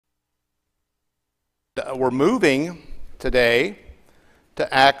we're moving today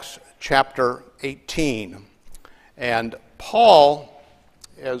to Acts chapter 18. And Paul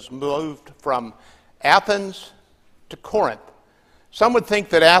has moved from Athens to Corinth. Some would think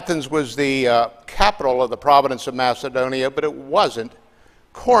that Athens was the capital of the province of Macedonia, but it wasn't.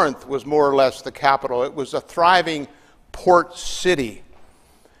 Corinth was more or less the capital. It was a thriving port city.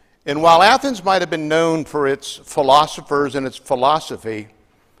 And while Athens might have been known for its philosophers and its philosophy,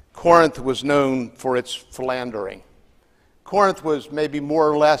 Corinth was known for its philandering. Corinth was maybe more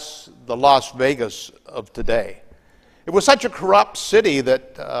or less the Las Vegas of today. It was such a corrupt city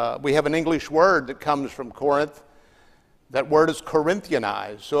that we have an English word that comes from Corinth. That word is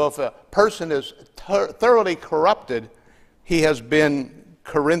Corinthianized. So if a person is thoroughly corrupted, he has been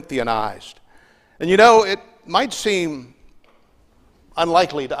Corinthianized. And you know, it might seem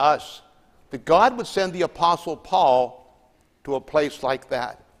unlikely to us that God would send the Apostle Paul to a place like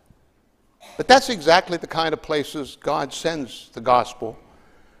that. But that's exactly the kind of places God sends the gospel,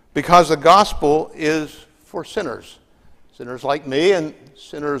 because the gospel is for sinners. Sinners like me and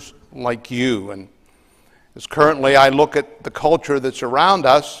sinners like you. And as currently I look at the culture that's around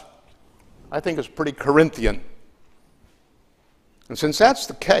us, I think it's pretty Corinthian. And since that's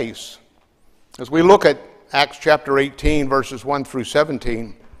the case, as we look at Acts chapter 18, verses 1 through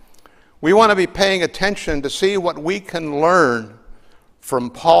 17, we want to be paying attention to see what we can learn from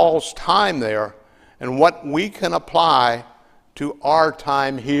Paul's time there and what we can apply to our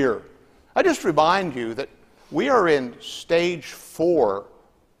time here. I just remind you that we are in stage 4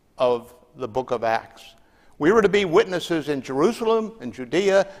 of the book of Acts. We were to be witnesses in Jerusalem and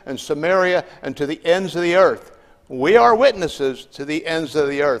Judea and Samaria and to the ends of the earth. We are witnesses to the ends of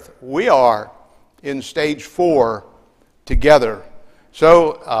the earth. We are in stage 4 together.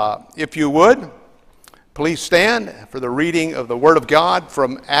 So if you would, please stand for the reading of the Word of God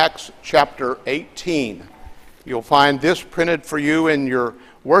from Acts chapter 18. You'll find this printed for you in your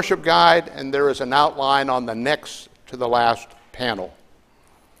worship guide, and there is an outline on the next to the last panel.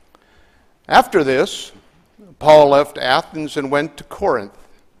 After this, Paul left Athens and went to Corinth.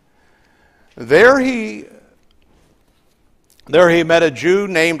 There he met a Jew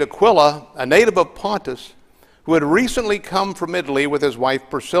named Aquila, a native of Pontus, who had recently come from Italy with his wife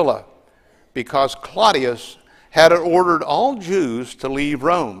Priscilla, because Claudius had ordered all Jews to leave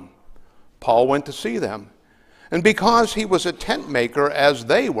Rome. Paul went to see them, and because he was a tent maker as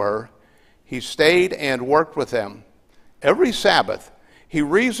they were, he stayed and worked with them. Every Sabbath he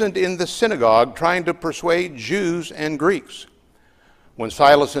reasoned in the synagogue, trying to persuade Jews and Greeks. When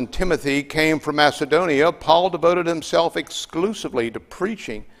Silas and Timothy came from Macedonia, Paul devoted himself exclusively to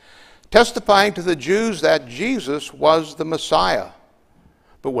preaching, testifying to the Jews that Jesus was the Messiah.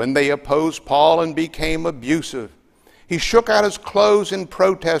 But when they opposed Paul and became abusive, he shook out his clothes in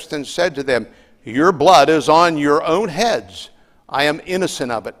protest and said to them, "Your blood is on your own heads. I am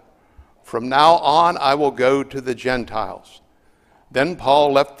innocent of it. From now on I will go to the Gentiles." Then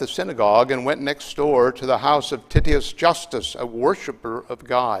Paul left the synagogue and went next door to the house of Titius Justus, a worshiper of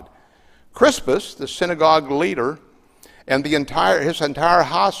God. Crispus, the synagogue leader, and his entire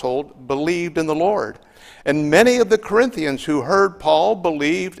household believed in the Lord. And many of the Corinthians who heard Paul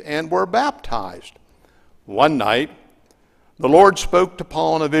believed and were baptized. One night, the Lord spoke to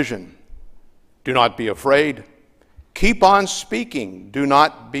Paul in a vision. "Do not be afraid. Keep on speaking. Do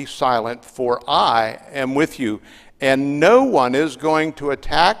not be silent, for I am with you. And no one is going to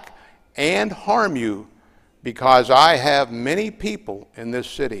attack and harm you, because I have many people in this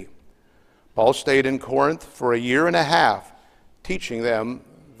city." Paul stayed in Corinth for 1.5 years, teaching them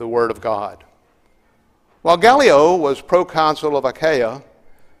the word of God. While Gallio was proconsul of Achaia,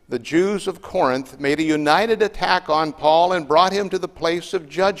 the Jews of Corinth made a united attack on Paul and brought him to the place of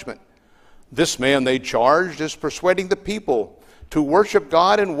judgment. This man, they charged, is persuading the people to worship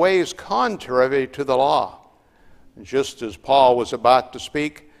God in ways contrary to the law. Just as Paul was about to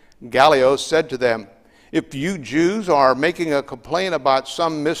speak, Gallio said to them, "If you Jews are making a complaint about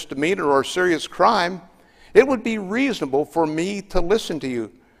some misdemeanor or serious crime, it would be reasonable for me to listen to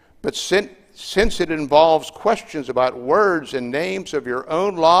you. But since it involves questions about words and names of your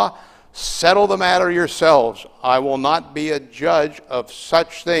own law, settle the matter yourselves. I will not be a judge of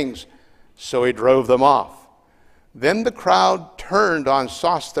such things." So he drove them off. Then the crowd turned on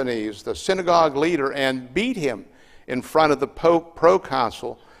Sosthenes, the synagogue leader, and beat him in front of the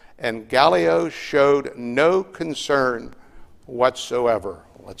proconsul, and Gallio showed no concern whatsoever.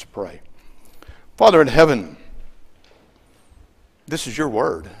 Let's pray. Father in heaven, this is your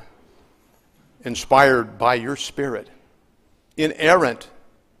word, inspired by your Spirit, inerrant,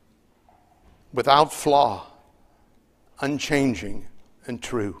 without flaw, unchanging, and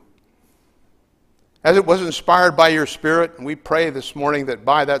true. as it was inspired by your Spirit. And we pray this morning that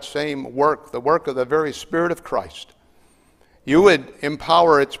by that same work, the work of the very Spirit of Christ, you would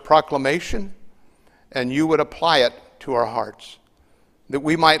empower its proclamation and you would apply it to our hearts, that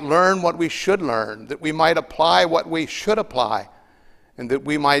we might learn what we should learn, that we might apply what we should apply, and that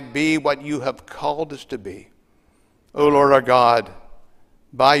we might be what you have called us to be. O Lord our God,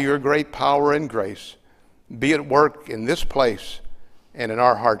 by your great power and grace, be at work in this place and in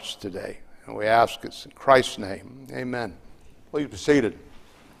our hearts today. And we ask this in Christ's name. Amen. Please be seated.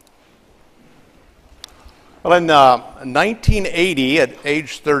 Well, in 1980, at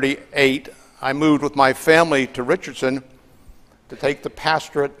age 38, I moved with my family to Richardson to take the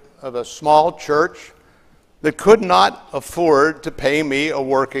pastorate of a small church that could not afford to pay me a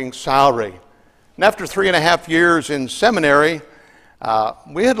working salary. And after 3.5 years in seminary,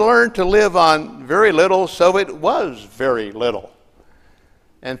 we had learned to live on very little, so it was very little.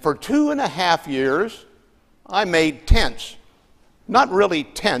 And for 2.5 years, I made tents. Not really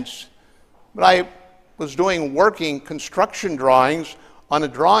tents, but I was doing working construction drawings on a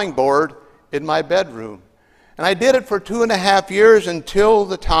drawing board in my bedroom. And I did it for 2.5 years until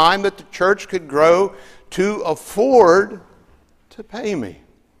the time that the church could grow to afford to pay me.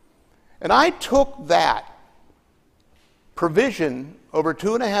 And I took that provision over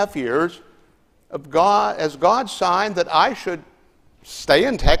 2.5 years of God as God's sign that I should stay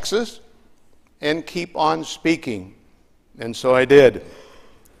in Texas and keep on speaking. And so I did.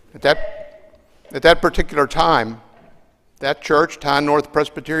 At that particular time, that church, Tyne North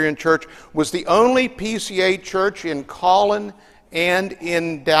Presbyterian Church, was the only PCA church in Collin and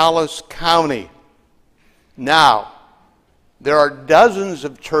in Dallas County. Now, there are dozens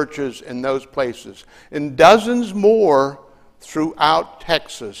of churches in those places, and dozens more throughout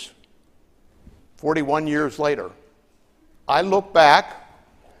Texas. 41 years later, I look back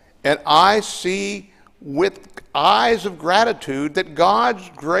and I see with eyes of gratitude that God's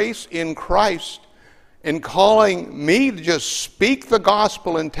grace in Christ in calling me to just speak the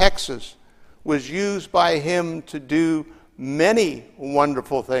gospel in Texas was used by him to do many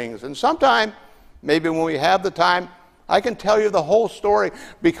wonderful things. And sometime, maybe when we have the time, I can tell you the whole story,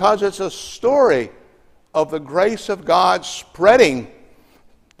 because it's a story of the grace of God spreading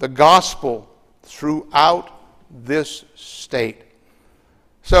the gospel throughout this state.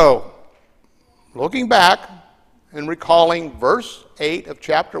 So, looking back and recalling verse 8 of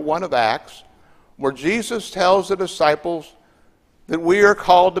chapter 1 of Acts, where Jesus tells the disciples that we are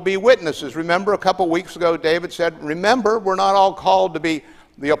called to be witnesses. Remember a couple weeks ago, David said, remember, we're not all called to be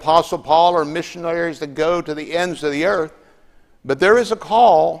the Apostle Paul or missionaries that go to the ends of the earth, but there is a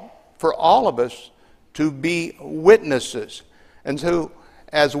call for all of us to be witnesses. And so,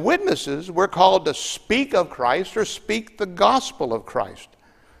 as witnesses, we're called to speak of Christ or speak the gospel of Christ.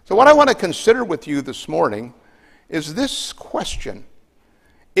 So what I want to consider with you this morning is this question.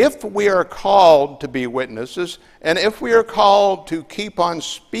 If we are called to be witnesses, and if we are called to keep on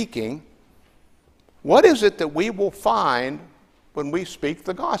speaking, what is it that we will find when we speak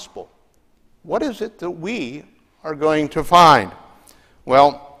the gospel? What is it that we are going to find?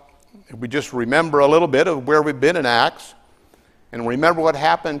 Well, if we just remember a little bit of where we've been in Acts, and remember what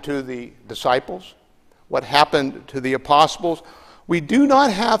happened to the disciples, what happened to the apostles, we do not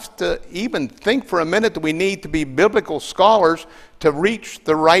have to even think for a minute that we need to be biblical scholars to reach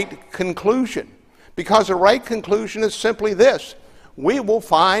the right conclusion. Because the right conclusion is simply this: we will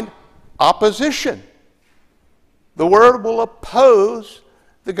find opposition. The word will oppose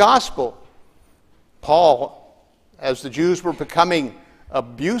the gospel. Paul, as the Jews were becoming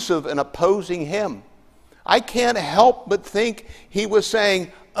abusive and opposing him, I can't help but think he was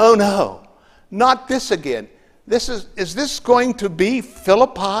saying, oh no, not this again. Is this going to be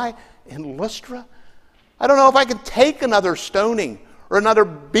Philippi and Lystra? I don't know if I can take another stoning or another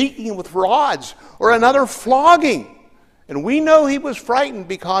beating with rods or another flogging. And we know he was frightened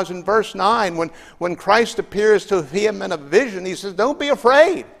because in verse 9, when Christ appears to him in a vision, he says, don't be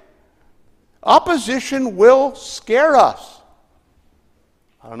afraid. Opposition will scare us.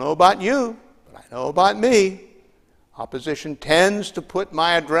 I don't know about you, but I know about me. Opposition tends to put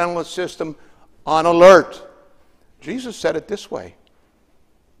my adrenaline system on alert. Jesus said it this way: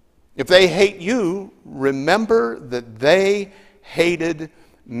 if they hate you, remember that they hated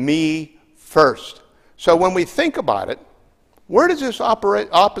me first. So when we think about it, where does this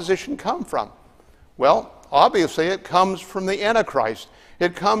opposition come from? Well, obviously it comes from the Antichrist.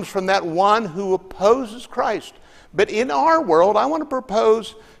 It comes from that one who opposes Christ. But in our world, I want to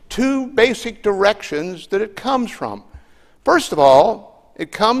propose two basic directions that it comes from. First of all,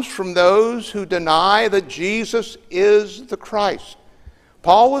 it comes from those who deny that Jesus is the Christ.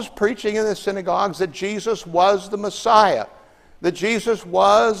 Paul was preaching in the synagogues that Jesus was the Messiah, that Jesus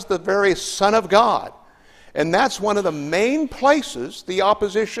was the very Son of God. And that's one of the main places the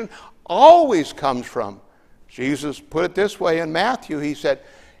opposition always comes from. Jesus put it this way in Matthew. He said,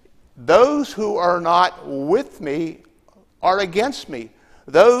 "Those who are not with me are against me.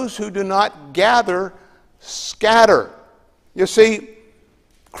 Those who do not gather, scatter." You see,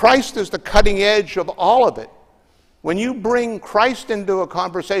 Christ is the cutting edge of all of it. When you bring Christ into a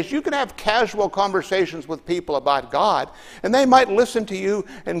conversation, you can have casual conversations with people about God, and they might listen to you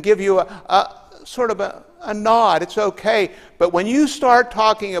and give you a sort of a nod. It's okay. But when you start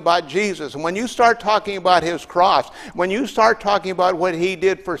talking about Jesus, and when you start talking about his cross, when you start talking about what he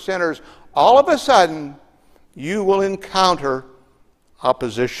did for sinners, all of a sudden, you will encounter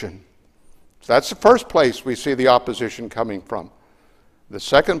opposition. So that's the first place we see the opposition coming from. The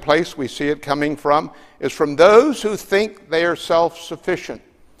second place we see it coming from is from those who think they are self-sufficient.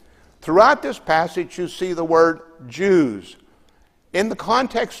 Throughout this passage, you see the word Jews. In the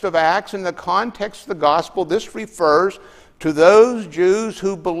context of Acts, in the context of the gospel, this refers to those Jews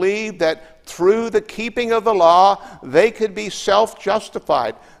who believed that through the keeping of the law, they could be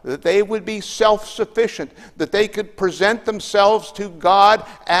self-justified, that they would be self-sufficient, that they could present themselves to God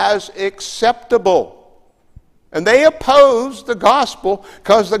as acceptable. And they oppose the gospel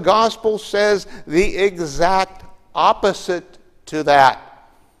because the gospel says the exact opposite to that.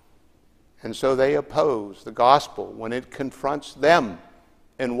 And so they oppose the gospel when it confronts them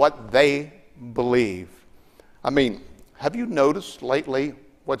in what they believe. I mean, have you noticed lately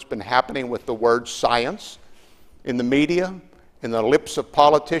what's been happening with the word science in the media, in the lips of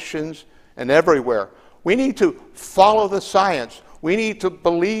politicians, and everywhere? We need to follow the science. We need to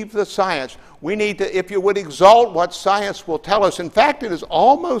believe the science. We need to, if you would, exalt what science will tell us. In fact, it is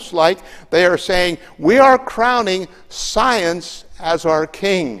almost like they are saying, we are crowning science as our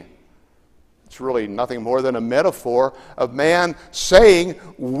king. It's really nothing more than a metaphor of man saying,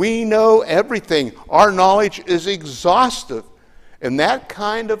 we know everything. Our knowledge is exhaustive. And that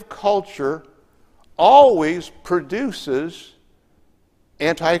kind of culture always produces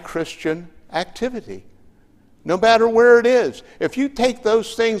anti-Christian activity, no matter where it is. If you take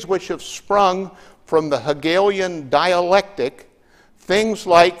those things which have sprung from the Hegelian dialectic, things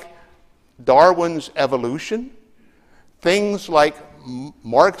like Darwin's evolution, things like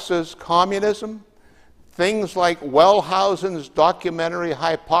Marx's communism, things like Wellhausen's documentary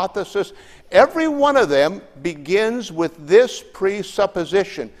hypothesis, every one of them begins with this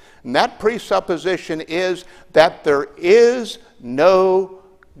presupposition. And that presupposition is that there is no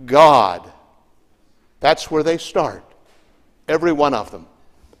God. That's where they start, every one of them.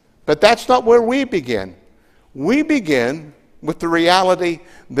 But that's not where we begin. We begin with the reality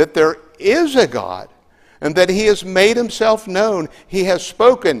that there is a God and that he has made himself known. He has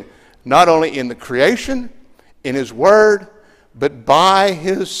spoken not only in the creation, in his word, but by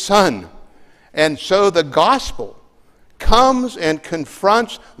his Son. And so the gospel comes and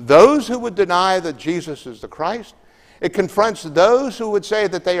confronts those who would deny that Jesus is the Christ. It confronts those who would say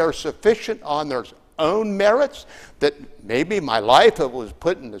that they are sufficient on their own merits, that maybe my life, if it was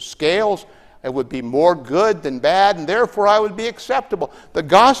put in the scales, it would be more good than bad, and therefore I would be acceptable. The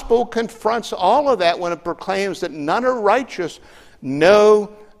gospel confronts all of that when it proclaims that none are righteous,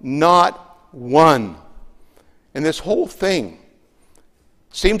 no, not one. And this whole thing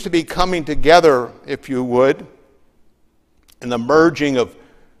seems to be coming together, if you would, in the merging of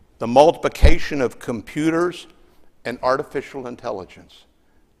the multiplication of computers and artificial intelligence.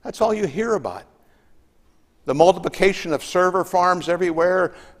 That's all you hear about. The multiplication of server farms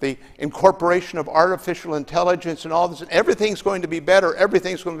everywhere, the incorporation of artificial intelligence and all this, and everything's going to be better,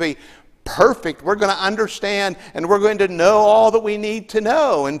 everything's going to be perfect. We're going to understand and we're going to know all that we need to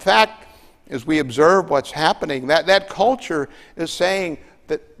know. In fact, as we observe what's happening, that culture is saying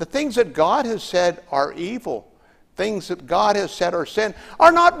that the things that God has said are evil, things that God has said are sin,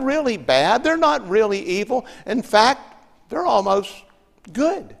 are not really bad. They're not really evil. In fact, they're almost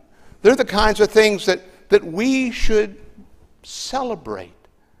good. They're the kinds of things that we should celebrate,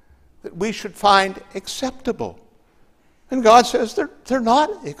 that we should find acceptable. And God says they're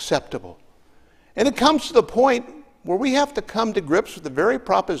not acceptable. And it comes to the point where we have to come to grips with the very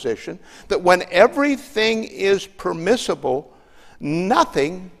proposition that when everything is permissible,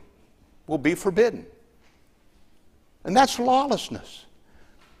 nothing will be forbidden. And that's lawlessness.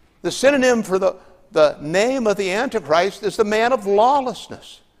 The synonym for the name of the Antichrist is the man of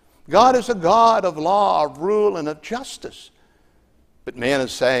lawlessness. God is a God of law, of rule, and of justice. But man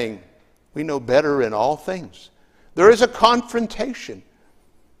is saying, we know better in all things. There is a confrontation.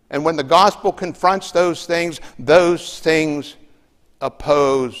 And when the gospel confronts those things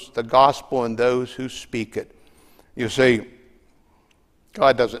oppose the gospel and those who speak it. You see,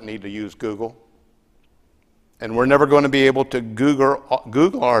 God doesn't need to use Google. And we're never going to be able to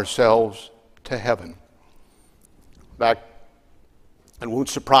Google ourselves to heaven. In fact, it won't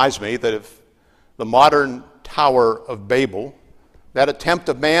surprise me that if the modern Tower of Babel, that attempt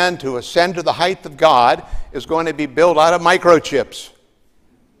of man to ascend to the height of God, is going to be built out of microchips.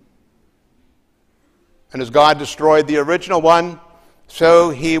 And as God destroyed the original one, so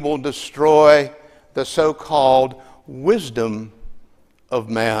he will destroy the so-called wisdom of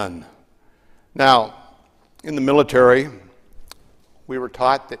man. Now, in the military, we were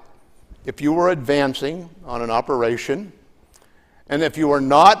taught that if you were advancing on an operation, and if you were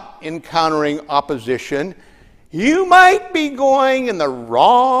not encountering opposition, you might be going in the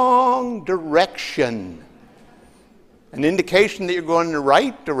wrong direction. An indication that you're going in the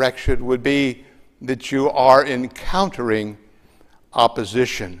right direction would be that you are encountering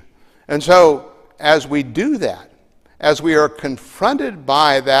opposition. And so, as we do that, as we are confronted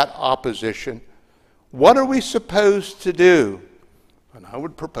by that opposition, what are we supposed to do? And I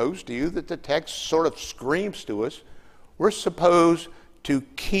would propose to you that the text sort of screams to us, we're supposed to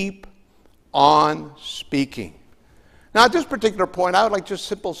keep on speaking. Now, at this particular point, I would like to just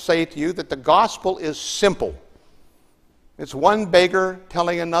simply say to you that the gospel is simple. It's one beggar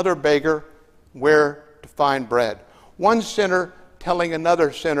telling another beggar where to find bread. One sinner telling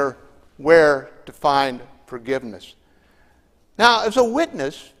another sinner where to find forgiveness. Now, as a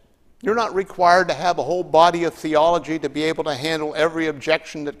witness, you're not required to have a whole body of theology to be able to handle every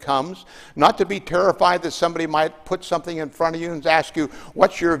objection that comes, not to be terrified that somebody might put something in front of you and ask you,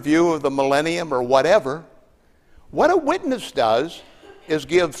 what's your view of the millennium or whatever. What a witness does is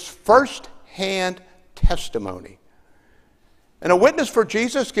gives first-hand testimony. And a witness for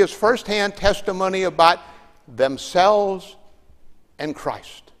Jesus gives first-hand testimony about themselves and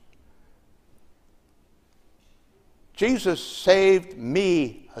Christ. Jesus saved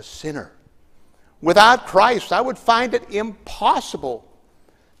me, a sinner. Without Christ, I would find it impossible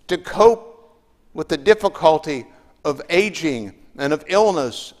to cope with the difficulty of aging and of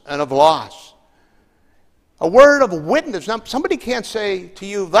illness and of loss. A word of witness. Now, somebody can't say to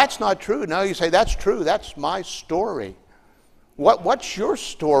you, that's not true. No, you say, that's true. That's my story. What's your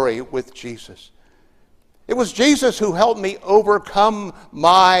story with Jesus? It was Jesus who helped me overcome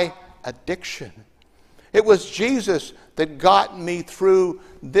my addiction. It was Jesus that got me through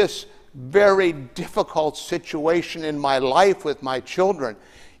this very difficult situation in my life with my children.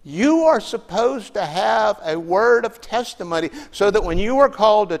 You are supposed to have a word of testimony so that when you are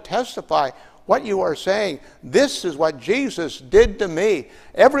called to testify, what you are saying, this is what Jesus did to me.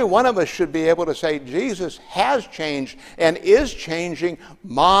 Every one of us should be able to say, Jesus has changed and is changing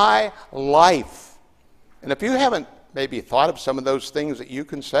my life. And if you haven't maybe thought of some of those things that you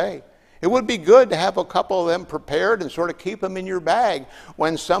can say, it would be good to have a couple of them prepared and sort of keep them in your bag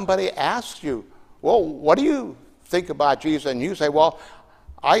when somebody asks you, well, what do you think about Jesus? And you say, well,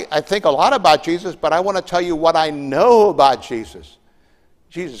 I think a lot about Jesus, but I want to tell you what I know about Jesus.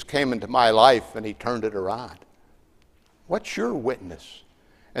 Jesus came into my life and he turned it around. What's your witness?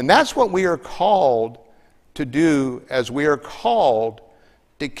 And that's what we are called to do, as we are called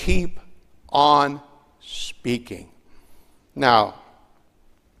to keep on speaking. Now,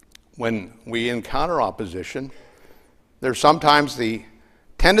 when we encounter opposition, there's sometimes the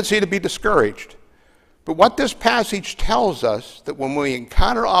tendency to be discouraged. But what this passage tells us, that when we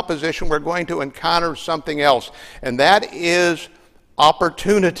encounter opposition, we're going to encounter something else, and that is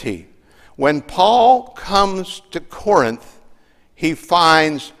opportunity. When Paul comes to Corinth, he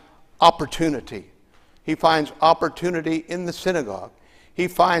finds opportunity. He finds opportunity in the synagogue. He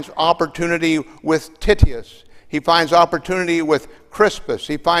finds opportunity with Titius. He finds opportunity with Crispus.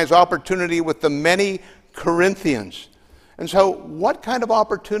 He finds opportunity with the many Corinthians. And so, what kind of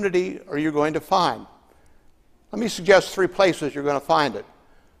opportunity are you going to find? Let me suggest 3 places you're going to find it.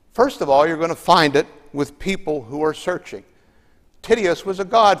 First of all, you're going to find it with people who are searching. Titius was a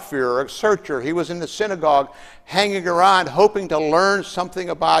God-fearer, a searcher. He was in the synagogue hanging around hoping to learn something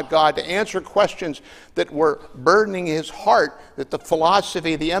about God, to answer questions that were burdening his heart that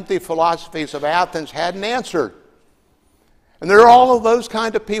the empty philosophies of Athens hadn't answered. And there are all of those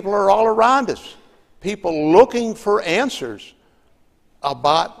kind of people are all around us. People looking for answers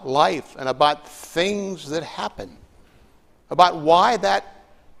about life and about things that happen. About why that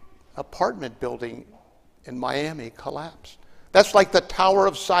apartment building in Miami collapsed. That's like the Tower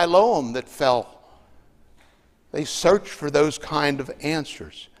of Siloam that fell. They search for those kind of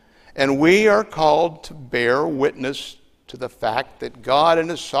answers. And we are called to bear witness to the fact that God in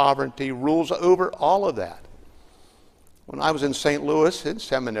his sovereignty rules over all of that. When I was in St. Louis in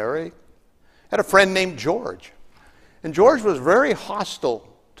seminary, I had a friend named George. And George was very hostile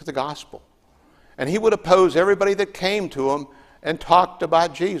to the gospel. And he would oppose everybody that came to him and talked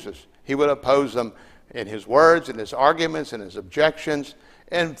about Jesus. He would oppose them in his words, in his arguments, in his objections,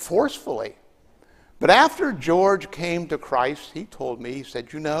 and forcefully. But after George came to Christ, he told me, he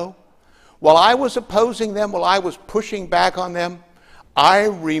said, you know, while I was opposing them, while I was pushing back on them, I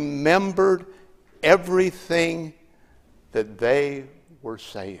remembered everything that they were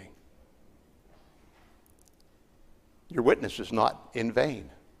saying. Your witness is not in vain.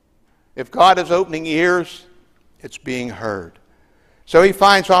 If God is opening ears, it's being heard. So he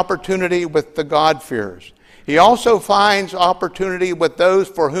finds opportunity with the God-fearers. He also finds opportunity with those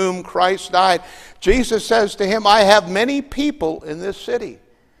for whom Christ died. Jesus says to him, I have many people in this city.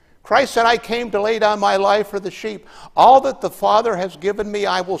 Christ said, I came to lay down my life for the sheep. All that the Father has given me,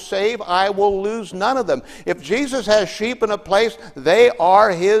 I will save. I will lose none of them. If Jesus has sheep in a place, they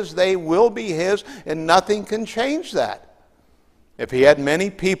are his, they will be his, and nothing can change that. If he had many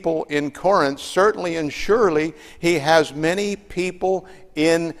people in Corinth, certainly and surely he has many people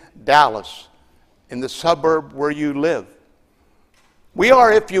in Dallas, in the suburb where you live. We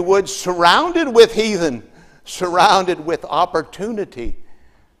are, if you would, surrounded with heathen, surrounded with opportunity,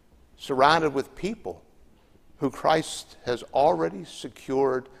 surrounded with people who Christ has already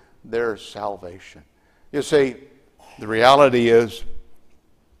secured their salvation. You see, the reality is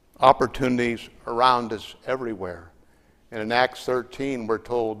opportunities around us everywhere. And in Acts 13, we're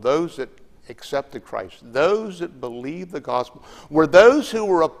told those that accepted Christ, those that believed the gospel, were those who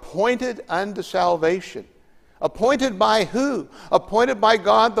were appointed unto salvation. Appointed by who? Appointed by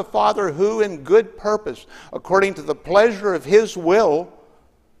God the Father, who in good purpose, according to the pleasure of his will,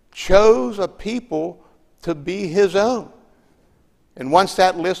 chose a people to be his own. And once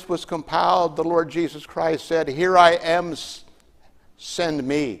that list was compiled, the Lord Jesus Christ said, here I am, send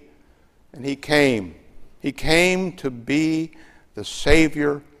me. And he came. He came to be the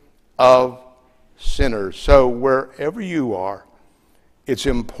Savior of sinners. So wherever you are, it's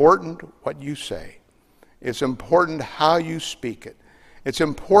important what you say. It's important how you speak it. It's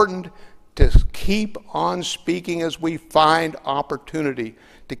important to keep on speaking as we find opportunity,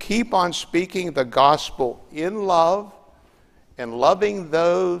 to keep on speaking the gospel in love and loving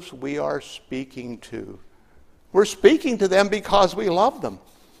those we are speaking to. We're speaking to them because we love them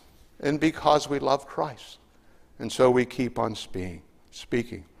and because we love Christ. And so we keep on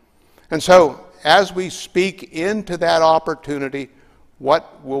speaking. And so as we speak into that opportunity,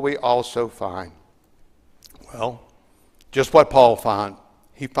 what will we also find? Well, just what Paul found.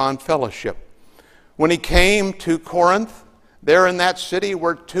 He found fellowship. When he came to Corinth, there in that city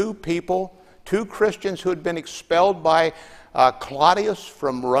were two people, two Christians who had been expelled by Claudius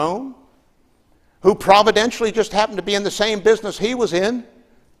from Rome, who providentially just happened to be in the same business he was in,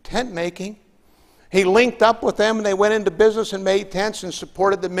 tent making. He linked up with them and they went into business and made tents and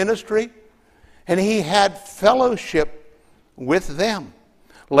supported the ministry. And he had fellowship with them.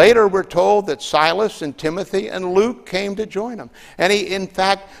 Later we're told that Silas and Timothy and Luke came to join him. And he in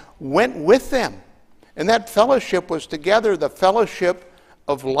fact went with them. And that fellowship was together the fellowship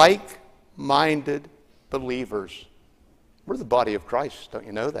of like-minded believers. We're the body of Christ, don't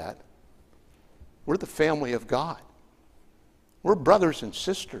you know that? We're the family of God. We're brothers and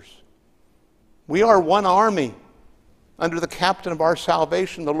sisters. We are one army under the captain of our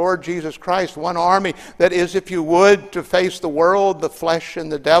salvation, the Lord Jesus Christ, one army that is, if you would, to face the world, the flesh,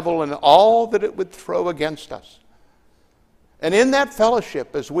 and the devil, and all that it would throw against us. And in that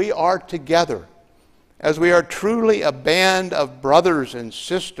fellowship, as we are together, as we are truly a band of brothers and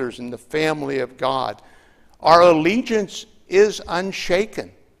sisters in the family of God, our allegiance is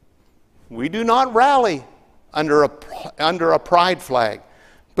unshaken. We do not rally under a pride flag,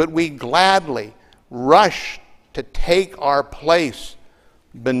 but we gladly rush to take our place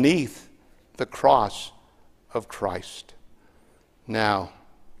beneath the cross of Christ. Now,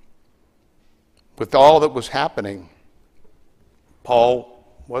 with all that was happening, Paul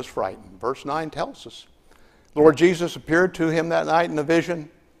was frightened. Verse 9 tells us. The Lord Jesus appeared to him that night in a vision.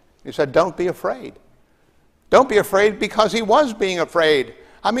 He said, don't be afraid. Don't be afraid, because he was being afraid.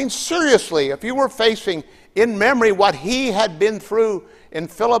 I mean, seriously, if you were facing in memory what he had been through in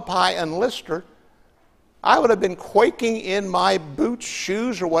Philippi and Lystra, I would have been quaking in my boots,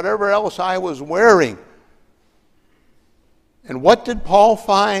 shoes, or whatever else I was wearing. And what did Paul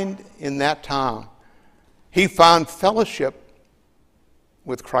find in that town? He found fellowship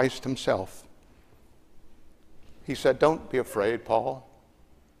with Christ himself. He said, don't be afraid, Paul,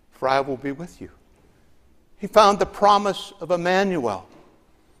 for I will be with you. He found the promise of Emmanuel.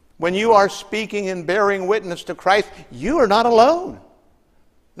 when you are speaking and bearing witness to Christ, you are not alone.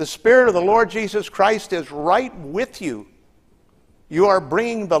 The Spirit of the Lord Jesus Christ is right with you. You are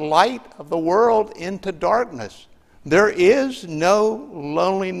bringing the light of the world into darkness. There is no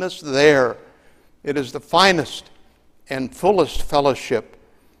loneliness there. It is the finest and fullest fellowship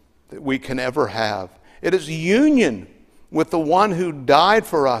that we can ever have. It is union with the one who died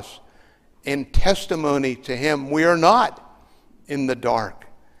for us in testimony to him. We are not in the dark.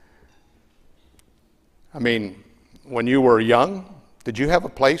 I mean, when you were young, did you have a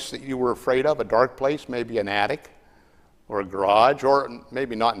place that you were afraid of, a dark place, maybe an attic or a garage, or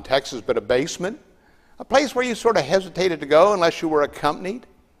maybe not in Texas, but a basement? A place where you sort of hesitated to go unless you were accompanied?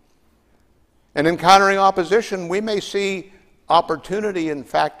 And encountering opposition, we may see opportunity, in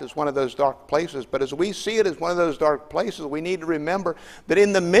fact, as one of those dark places. But as we see it as one of those dark places, we need to remember that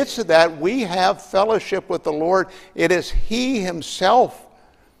in the midst of that, we have fellowship with the Lord. It is He Himself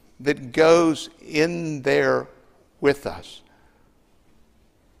that goes in there with us.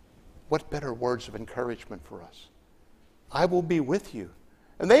 What better words of encouragement for us? I will be with you.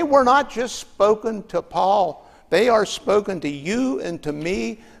 And they were not just spoken to Paul. They are spoken to you and to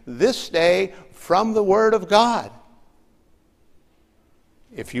me this day from the Word of God.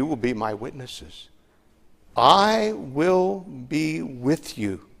 If you will be my witnesses, I will be with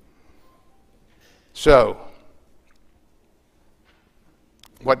you. So,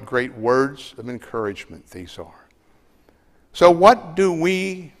 what great words of encouragement these are. So what do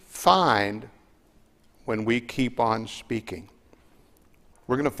we find when we keep on speaking?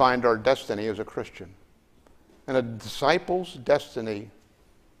 We're going to find our destiny as a Christian. And a disciple's destiny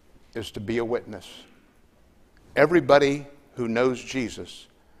is to be a witness. Everybody who knows Jesus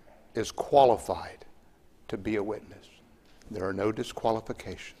is qualified to be a witness. There are no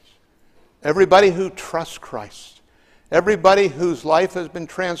disqualifications. Everybody who trusts Christ, everybody whose life has been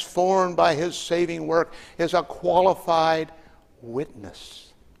transformed by His saving work is a qualified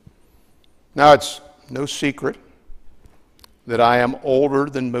witness. Now, it's no secret that I am older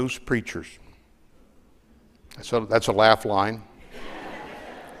than most preachers. So that's a laugh line.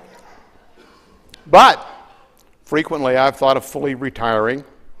 But frequently I've thought of fully retiring,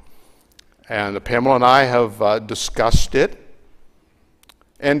 and Pamela and I have discussed it.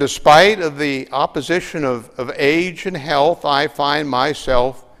 And despite of the opposition of age and health, I find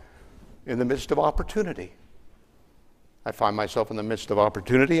myself in the midst of opportunity. I find myself in the midst of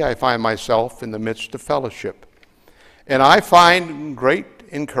opportunity. I find myself in the midst of fellowship. And I find great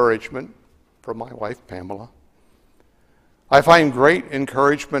encouragement from my wife, Pamela. I find great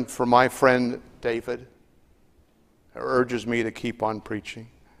encouragement from my friend, David, who urges me to keep on preaching.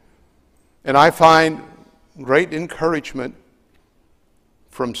 And I find great encouragement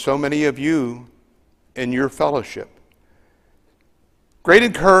from so many of you in your fellowship. Great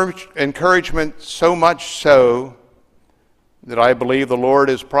encouragement, so much so that I believe the Lord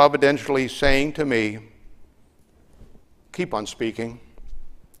is providentially saying to me, keep on speaking.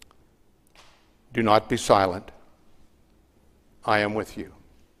 Do not be silent. I am with you.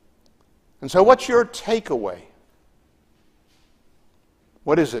 And so what's your takeaway?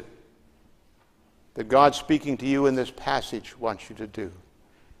 What is it that God speaking to you in this passage wants you to do?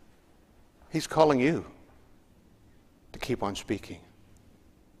 He's calling you to keep on speaking.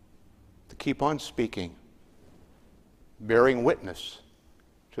 To keep on speaking, bearing witness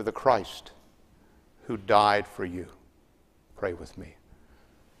to the Christ who died for you. Pray with me.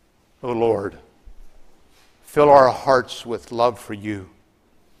 Oh Lord, fill our hearts with love for you.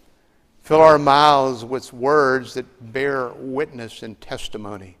 Fill our mouths with words that bear witness and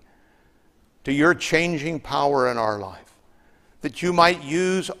testimony to your changing power in our life, that you might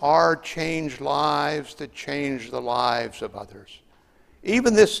use our changed lives to change the lives of others.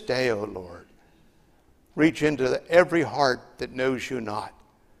 Even this day, O Lord, reach into every heart that knows you not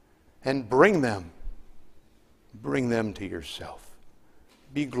and bring them to yourself.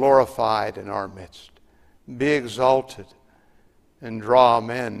 Be glorified in our midst. Be exalted and draw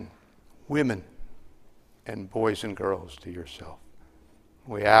men, women, and boys and girls to yourself.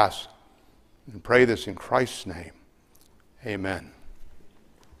 We ask and pray this in Christ's name. Amen.